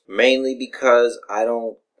Sheamus mainly because I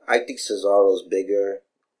think Cesaro's bigger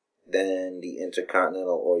than the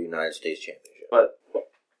Intercontinental or United States Championship. But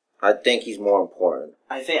I think he's more important.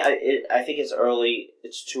 I think it's early.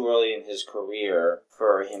 It's too early in his career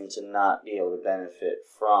for him to not be able to benefit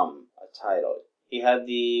from a title. He had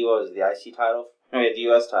the IC title? No, he had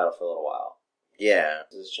the US title for a little while. Yeah.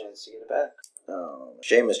 This is his chance to get it back.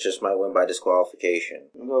 Sheamus just might win by disqualification.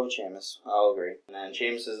 I'll go with Sheamus. I'll agree. And then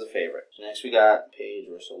Sheamus is the favorite. So next we got Paige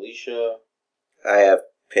versus Alicia. I have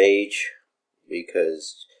Paige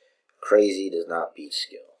because crazy does not beat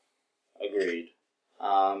skill. Agreed.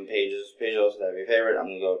 Paige also the heavy favorite. I'm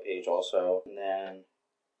going to go with Paige also. And then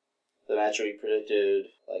the match we predicted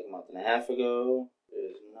like a month and a half ago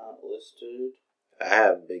is not listed. I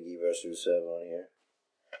have Big E versus Rusev on here.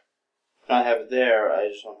 I have it there, I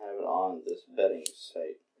just don't have it on this betting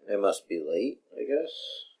site. It must be late, I guess.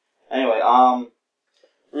 Anyway,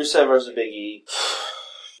 Rusev versus Big E.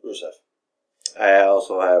 Rusev. I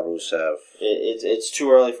also have Rusev. It's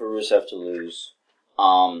too early for Rusev to lose.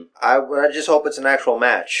 I just hope it's an actual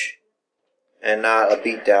match. And not a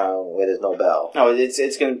beatdown where there's no bell. No,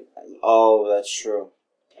 it's gonna... Oh, that's true.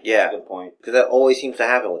 Yeah. That's a good point. Because that always seems to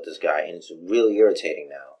happen with this guy, and it's really irritating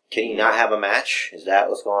now. Can he not have a match? Is that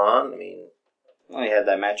what's going on? I mean... Well, he had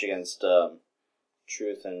that match against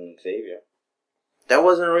Truth and Xavier. That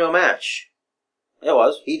wasn't a real match. It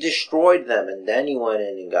was. He destroyed them, and then he went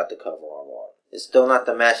in and got the cover on one. It's still not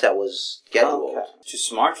the match that was scheduled. Okay. Too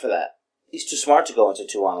smart for that. He's too smart to go into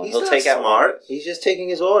 2-on-1. He'll take out smart. He's just taking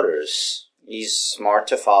his orders. He's smart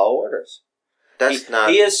to follow orders.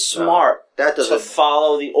 He is smart to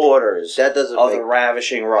follow the orders of the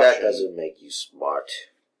ravishing Russian. That doesn't make you smart.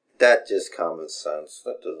 That's just common sense.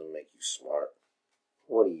 That doesn't make you smart.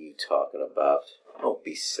 What are you talking about? Don't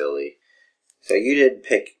be silly. So you didn't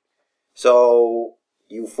pick... So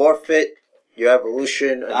you forfeit your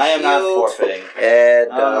Evolution. I am not forfeiting. And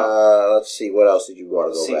let's see, what else did you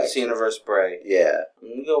want to go back to? Cena vs. Bray. Yeah. I'm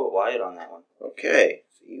going to go with Wyatt on that one. Okay.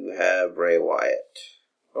 So you have Bray Wyatt.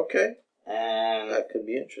 Okay. And that could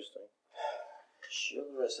be interesting. Shield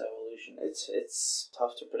vs. Evolution. It's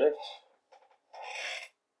tough to predict.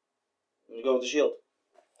 I'm going to go with the Shield.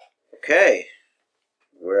 Okay.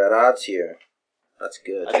 We're at odds here. That's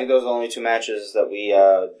good. I think those are the only 2 matches that we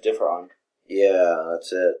differ on. Yeah,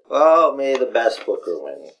 that's it. Well, may the best booker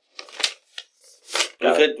win.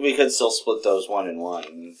 We could still split those 1 and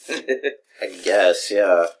 1. I guess,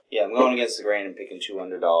 yeah. Yeah, I'm going against the grain and picking 2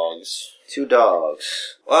 underdogs. 2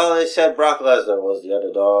 dogs. Well, they said Brock Lesnar was the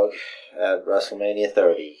underdog at WrestleMania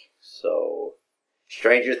 30. So,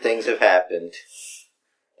 stranger things have happened.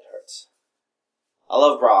 It hurts. I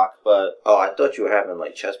love Brock, but... Oh, I thought you were having,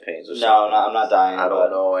 like, chest pains or something. No, I'm not dying. I don't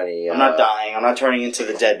know any... I'm not dying. I'm not turning into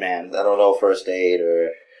the dead man. I don't know first aid or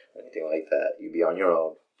anything like that. You'd be on your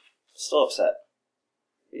own. Still upset.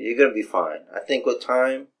 You're going to be fine. I think with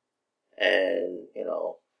time and,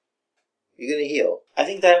 you're going to heal. I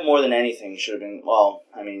think that more than anything should have been... Well,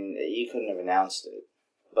 I mean, you couldn't have announced it.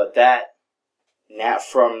 But that...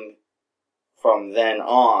 From then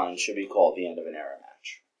on should be called the end of an era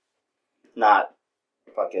match. Not...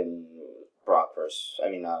 Fucking Brock versus...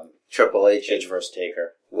 Triple H versus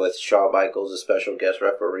Taker. With Shawn Michaels, a special guest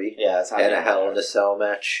referee. Yeah, that's not... And a Hell in a Cell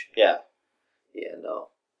match. Yeah. Yeah, no.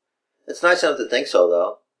 It's nice of them to think so,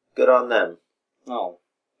 though. Good on them. Oh,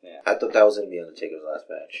 yeah. I thought that was going to be Undertaker's last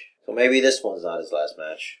match. So maybe this one's not his last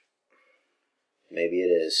match. Maybe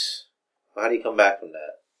it is. How do you come back from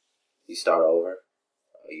that? You start over.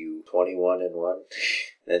 Are you 21-1,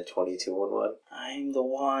 then 22-1? I'm the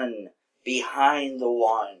one behind the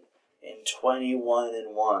one in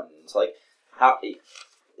 21-1. It's like how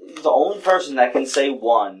the only person that can say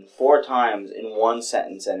one 4 times in one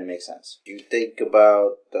sentence and it makes sense. Do you think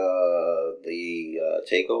about the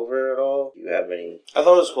takeover at all? Do you have any? I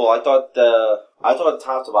thought it was cool. I thought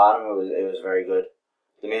top to bottom it was very good.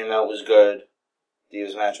 The main event was good. The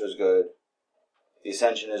Divas match was good. The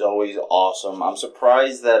Ascension is always awesome. I'm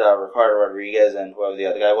surprised that Ricardo Rodriguez and whoever the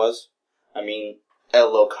other guy was,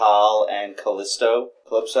 El Local and Calypso,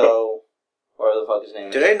 whatever the fuck his name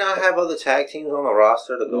is. Do they not have other tag teams on the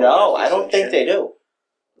roster to go? No, I don't think they do.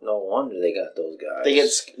 No wonder they got those guys.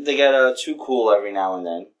 They get Too Cool every now and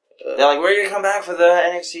then. They're like, we're gonna come back for the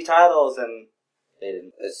NXT titles, and they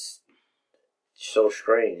didn't. It's so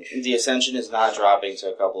strange. The Ascension is not dropping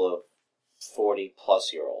to a couple of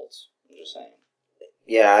 40-plus-year-olds. I'm just saying.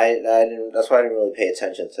 Yeah, I didn't. That's why I didn't really pay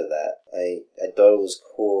attention to that. I thought it was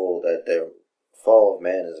cool that their Fall of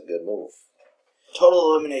Man is a good move.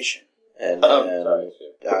 Total elimination. And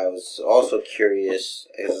I was also curious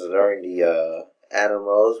during the Adam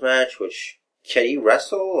Rose match, which can he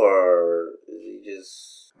wrestle or is he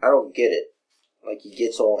just? I don't get it. Like he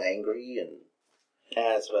gets all angry and.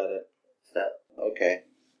 Yeah, that's about it. Okay.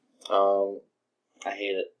 I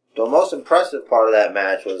hate it. The most impressive part of that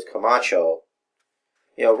match was Camacho.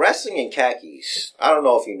 You know, wrestling in khakis, I don't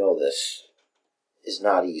know if you know this, is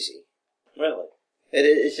not easy. Really?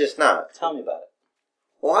 It's just not. Tell me about it.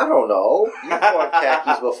 Well, I don't know. You've worn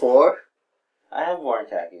khakis before. I have worn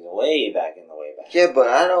khakis way back in the way back. Yeah, but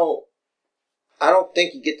I don't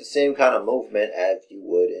think you get the same kind of movement as you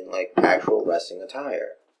would in, like, actual wrestling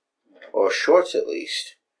attire. Or shorts, at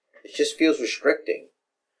least. It just feels restricting.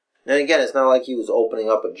 Then again, it's not like he was opening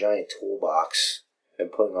up a giant toolbox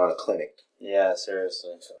and putting on a clinic. Yeah,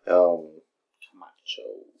 seriously. Camacho.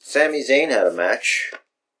 Sami Zayn had a match.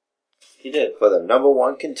 He did. For the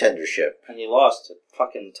 #1 contendership. And he lost to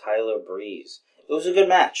fucking Tyler Breeze. It was a good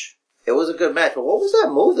match. It was a good match, but what was that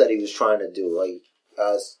move that he was trying to do? Like,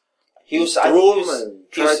 he threw him and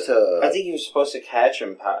tried to... I think he was supposed to catch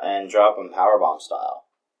him and drop him powerbomb style.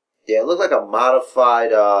 Yeah, it looked like a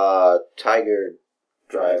modified Tiger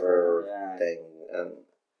Driver thing, and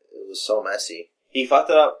it was so messy. He fucked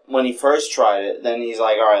it up when he first tried it, then he's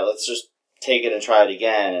like, alright, let's just take it and try it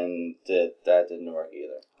again, and that didn't work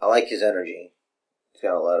either. I like his energy. He's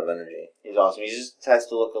got a lot of energy. He's awesome. He just has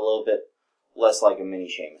to look a little bit less like a mini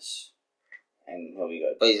Sheamus, and he'll be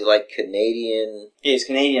good. But he's like Canadian. Yeah, he's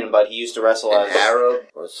Canadian, but he used to wrestle as Arab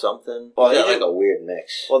or something. Well, he's got like a weird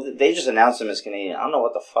mix. Well, they just announced him as Canadian. I don't know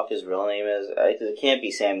what the fuck his real name is. It can't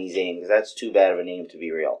be Sami Zayn, because that's too bad of a name to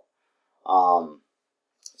be real.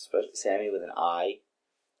 Especially Sammy with an I.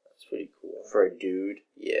 That's pretty cool. For a dude.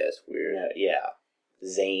 Yeah, it's weird. Yeah.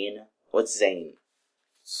 Zane. What's Zane?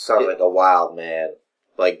 Sounds like a wild man.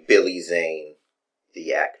 Like Billy Zane,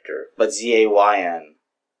 the actor. But Z-A-Y-N.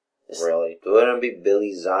 Really? Wouldn't it be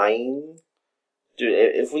Billy Zane? Dude,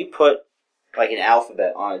 if we put like an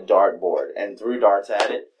alphabet on a dartboard and threw darts at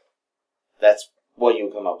it, that's what you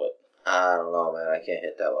would come up with. I don't know, man. I can't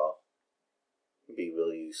hit that well. It'd be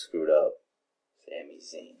really screwed up. Sami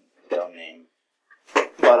Zayn. Dumb name.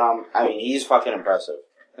 But, I mean, he's fucking impressive.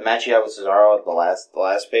 The match he had with Cesaro at the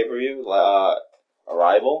last pay-per-view,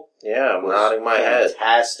 Arrival. Yeah, I'm nodding my head.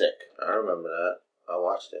 Fantastic. I remember that. I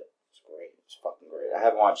watched it. It's great. It's fucking great. I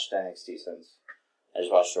haven't watched NXT since. I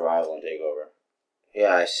just watched Arrival and Takeover.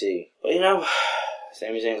 Yeah, I see. But, you know,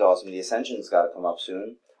 Sami Zayn's awesome. The Ascension's got to come up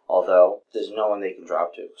soon. Although, there's no one they can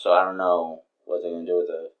drop to. So I don't know what they're going to do with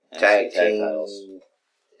the tag titles.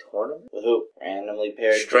 Tournament? With who? Randomly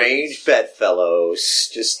paired. Strange bedfellows.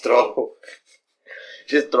 Just throw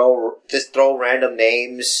random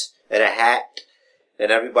names in a hat,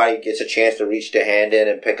 and everybody gets a chance to reach their hand in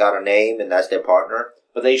and pick out a name, and that's their partner.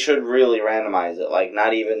 But they should really randomize it. Like,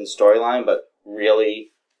 not even storyline, but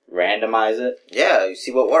really randomize it. Yeah, you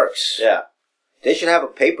see what works. Yeah. They should have a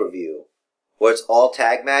pay-per-view where it's all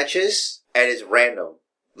tag matches, and it's random.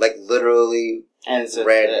 Like, literally and it's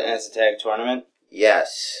random. And it's a tag tournament?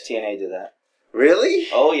 Yes. TNA did that. Really?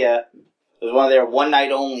 Oh, yeah. It was one of their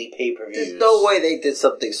one-night-only pay-per-views. There's no way they did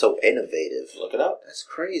something so innovative. Look it up. That's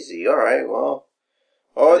crazy. All right, well.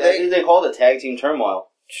 Or I think they called it Tag Team Turmoil.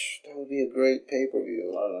 That would be a great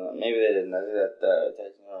pay-per-view. I don't know. Maybe they didn't. I think that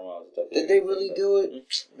Tag Team Turmoil was Did they really do it? Man.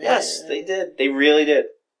 Yes, they did. They really did.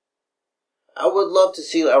 I would love to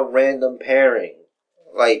see a random pairing.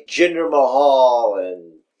 Like Jinder Mahal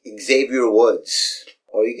and Xavier Woods.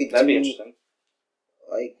 Or you could That'd be interesting.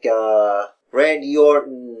 Like, Randy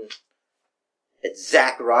Orton and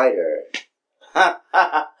Zack Ryder.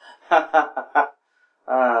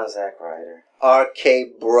 Zack Ryder.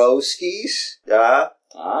 RK Broskies. Yeah.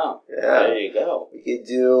 Oh, Yeah. there you go. We could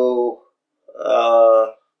do,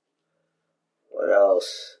 what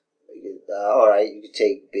else? Alright, you could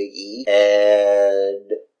take Big E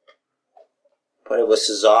and put it with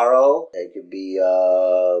Cesaro. It could be,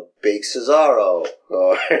 Big Cesaro.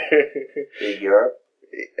 Or Big Europe?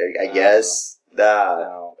 I guess. Nah.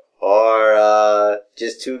 No. Or,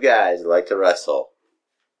 just two guys who like to wrestle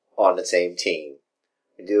on the same team.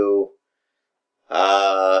 We do,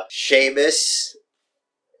 Sheamus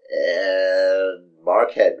and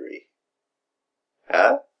Mark Henry.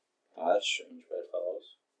 Huh? Oh, that's strange,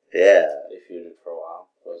 bedfellows. Yeah. They feuded for a while.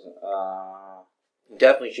 Wasn't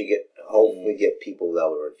Definitely should hopefully get people that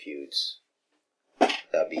were in feuds.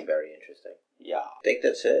 That'd be very interesting. Yeah. I think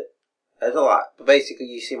that's it. That's a lot. But basically,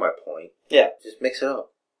 you see my point. Yeah. Just mix it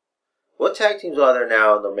up. What tag teams are there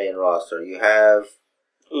now on the main roster? You have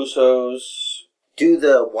Usos. Do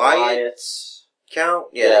the Wyatts. count?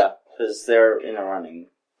 Yeah, because they're in a running.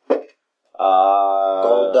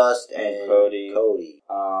 Goldust and Cody.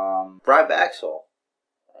 Brian Baxel.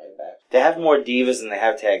 They have more divas than they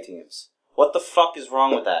have tag teams. What the fuck is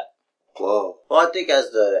wrong with that? Whoa. Well, I think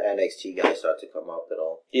as the NXT guys start to come up,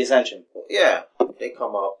 The Ascension. Yeah, they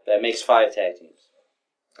come up. That makes 5 tag teams.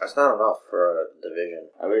 That's not enough for a division.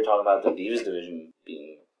 We were talking about the divas division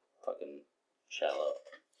being fucking shallow.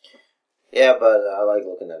 Yeah, but I like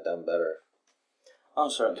looking at them better. Oh,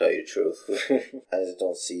 certainly. To tell you the truth. I just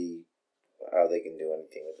don't see how they can do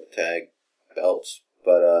anything with the tag belts.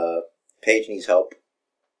 But, Paige needs help.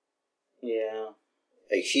 Yeah.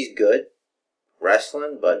 Like, she's good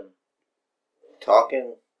wrestling, but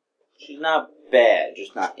talking... She's not bad,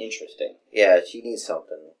 just not interesting. Yeah, she needs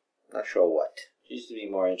something. Not sure what. She used to be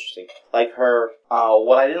more interesting. Like her,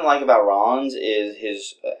 what I didn't like about Rollins is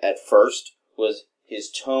his, at first, was his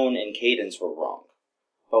tone and cadence were wrong.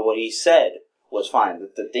 But what he said was fine.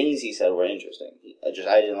 The things he said were interesting. I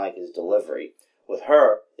didn't like his delivery. With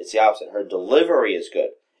her, it's the opposite. Her delivery is good.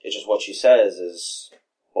 It's just what she says is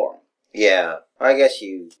boring. Yeah. I guess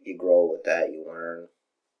you grow with that. You learn.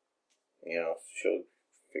 You know, she'll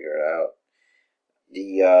figure it out.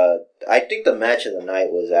 I think the match of the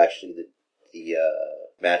night was actually the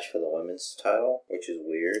match for the women's title, which is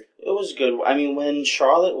weird. It was good. I mean, when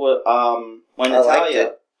Charlotte was, when I liked Natalya,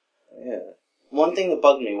 it. Yeah. One thing that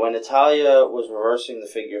bugged me, when Natalya was reversing the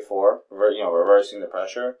figure 4, reversing the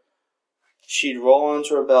pressure, she'd roll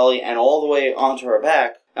onto her belly and all the way onto her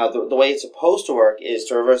back. Now, the way it's supposed to work is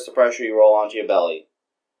to reverse the pressure, you roll onto your belly.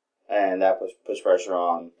 And that puts pressure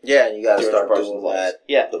on. Yeah, and you gotta start doing that.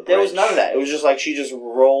 Yeah, there was none of that. It was just like she just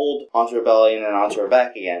rolled onto her belly and then onto her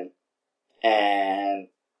back again. And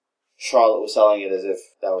Charlotte was selling it as if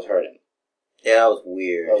that was hurting. Yeah, that was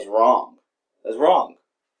weird. That was wrong. That was wrong.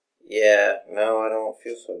 Yeah, no, I don't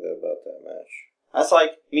feel so good about that match. That's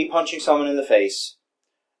like me punching someone in the face,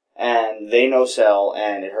 and they no sell,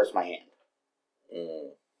 and it hurts my hand.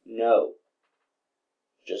 No.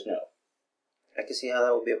 Just no. I can see how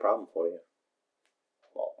that would be a problem for you.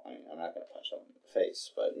 Well, I mean, I'm not going to punch someone in the face,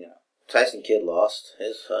 but, you know. Tyson Kidd lost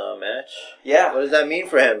his match. Yeah. What does that mean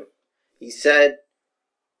for him? He said,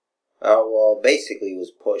 basically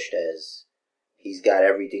was pushed as he's got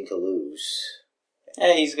everything to lose.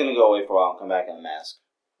 Yeah, he's going to go away for a while and come back in a mask.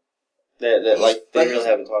 They really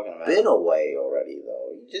have been talking about it. He's been away already,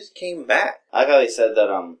 though. He just came back. I thought he said that,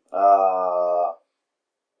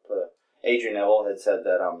 Adrian Neville had said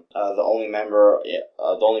that, the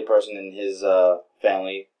only person in his,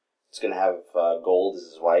 family that's going to have, gold is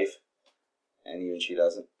his wife. And even she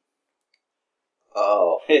doesn't.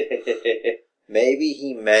 Oh. Maybe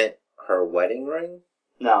he meant her wedding ring?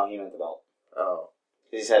 No, he meant the belt. Oh.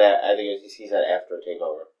 He said, he said after a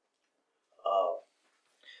takeover. Oh.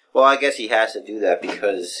 Well, I guess he has to do that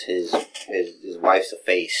because his wife's a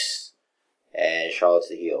face and Charlotte's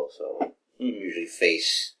the heel, so usually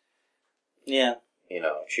face. Yeah. You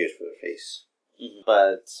know, cheers for the face. Mm-hmm.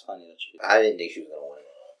 But it's funny that I didn't think she was going to win.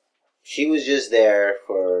 She was just there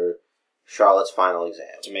for Charlotte's final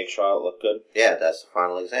exam. To make Charlotte look good? Yeah, that's the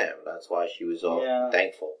final exam. That's why she was all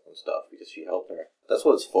thankful and stuff, because she helped her. That's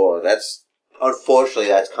what it's for. Unfortunately,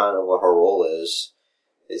 that's kind of what her role is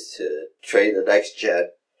to train the next gen.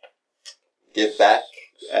 Give back,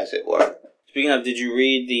 as it were. Speaking of, did you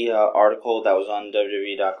read the article that was on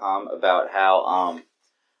WWE.com about how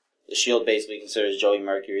the Shield basically considers Joey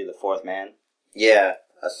Mercury the fourth man? Yeah,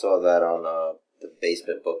 I saw that on the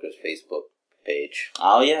Basement Bookers Facebook page.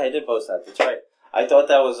 Oh yeah, I did post that. That's right. I thought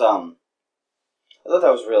that was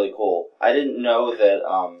really cool. I didn't know that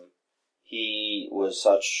he was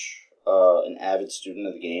such an avid student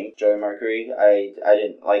of the game, Joey Mercury. I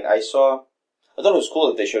didn't like. I thought it was cool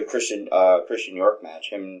that they showed Christian York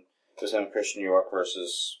match. It was him Christian York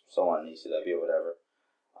versus someone in ECW or whatever.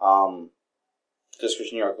 Because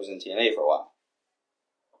Christian York was in TNA for a while,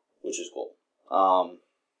 which is cool.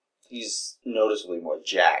 He's noticeably more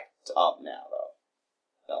jacked up now, though.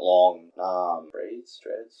 That long braids,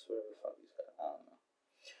 dreads, whatever the fuck he's got. I don't know.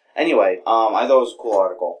 Anyway, I thought it was a cool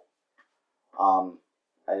article.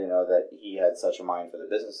 I didn't know that he had such a mind for the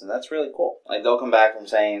business, and that's really cool. Like, they'll come back from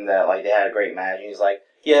saying that, like, they had a great match, and he's like,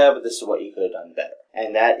 yeah, but this is what you could have done better.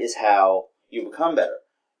 And that is how you become better.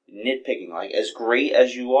 Nitpicking. Like, as great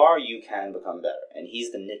as you are, you can become better. And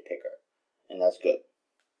he's the nitpicker. And that's good.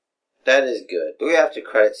 That is good. Do we have to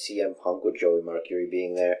credit CM Punk with Joey Mercury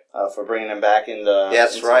being there? For bringing him back into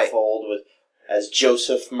the fold as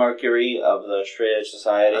Joseph Mercury of the Straight Edge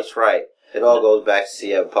Society. That's right. It all goes back to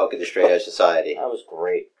CM Punk and the Straight Edge Society. That was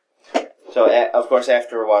great. So, of course,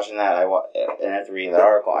 after watching that, and after reading that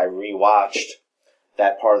article, I rewatched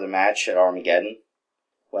that part of the match at Armageddon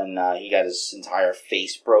when he got his entire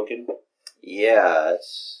face broken. Yeah,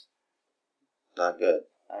 it's not good.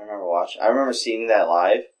 I remember seeing that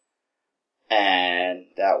live, and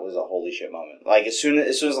that was a holy shit moment. Like, as soon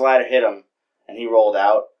as the ladder hit him, and he rolled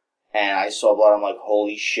out, and I saw blood, I'm like,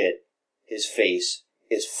 holy shit, his face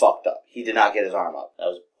is fucked up. He did not get his arm up. That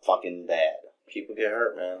was fucking bad. People get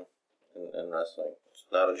hurt, man, in wrestling. It's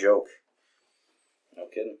not a joke. No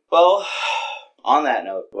kidding. Well, on that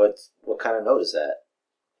note. What kind of note is that?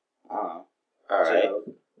 I don't know. Alright.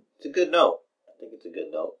 It's a good note. I think it's a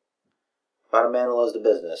good note. About a man who loves the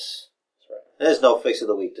business. That's right. There's no fix of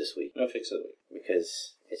the week this week. No fix of the week.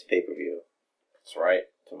 Because it's pay-per-view. That's right.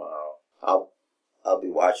 Tomorrow. I'll be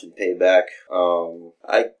watching Payback.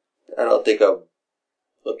 I don't think I'm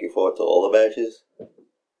looking forward to all the matches.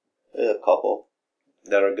 There's a couple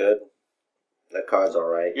that are good. The card's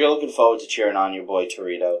alright. You're looking forward to cheering on your boy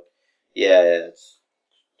Torito. Yeah, that's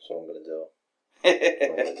what I'm gonna do.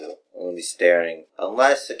 I'm gonna be staring.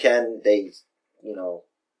 Unless, again, they,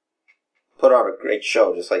 put on a great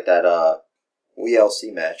show, just like that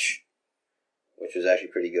WLC match, which was actually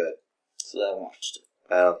pretty good. So I watched it.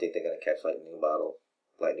 I don't think they're gonna catch lightning in the bottle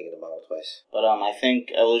twice. But I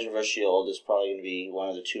think Evolution vs. Shield is probably gonna be one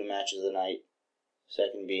of the two matches of the night.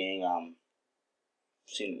 Second being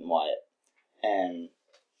Cena and Wyatt, and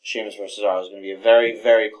Sheamus vs. Cesaro is gonna be a very,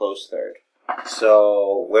 very close third.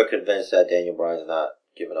 So we're convinced that Daniel Bryan's not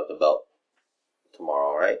giving up the belt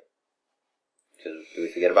tomorrow, right? Do we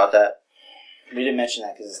forget about that? We didn't mention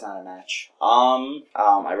that because it's not a match.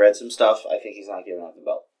 I read some stuff. I think he's not giving up the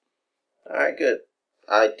belt. Alright, good.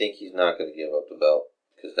 I think he's not going to give up the belt,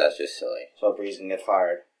 because that's just silly. So Bree's going to get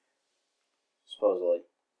fired. Supposedly.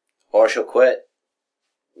 Or she'll quit.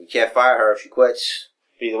 We can't fire her if she quits.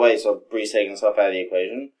 But either way, so Bree's taking himself out of the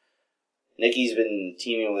equation. Nikki's been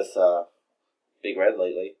teaming with Big Red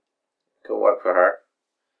lately. Could work for her.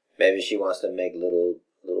 Maybe she wants to make little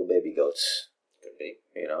baby goats. Could be.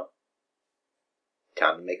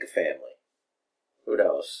 Time to make a family. Who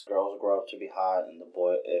knows? Girls grow up to be hot, and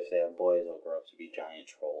if they have boys, they'll grow up to be giant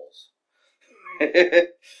trolls.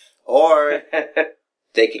 Or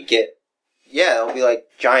they could get, they'll be like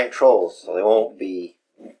giant trolls. So they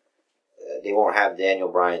won't have Daniel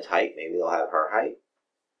Bryan's height. Maybe they'll have her height.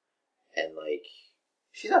 And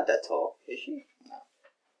she's not that tall, is she? No.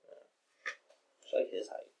 She's like his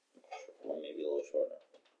height. Or maybe a little shorter.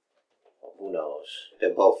 Well, who knows?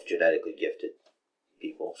 They're both genetically gifted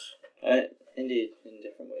peoples. Indeed, in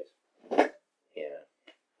different ways. Yeah.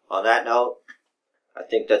 On that note, I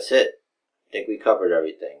think that's it. I think we covered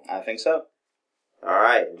everything. I think so.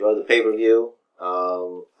 Alright, enjoy the pay-per-view.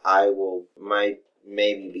 I might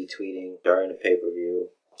maybe be tweeting during the pay-per-view.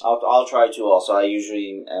 I'll try to also. I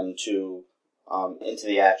usually am too into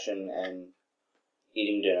the action and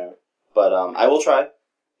eating dinner. But I will try.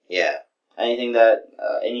 Yeah. Anything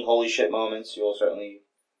any holy shit moments, you'll certainly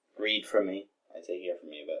read from me. I'd say hear from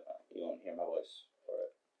me, but you won't hear my voice for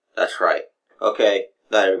it. That's right. Okay.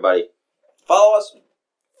 Night, everybody. Follow us.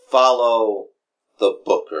 Follow the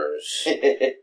bookers.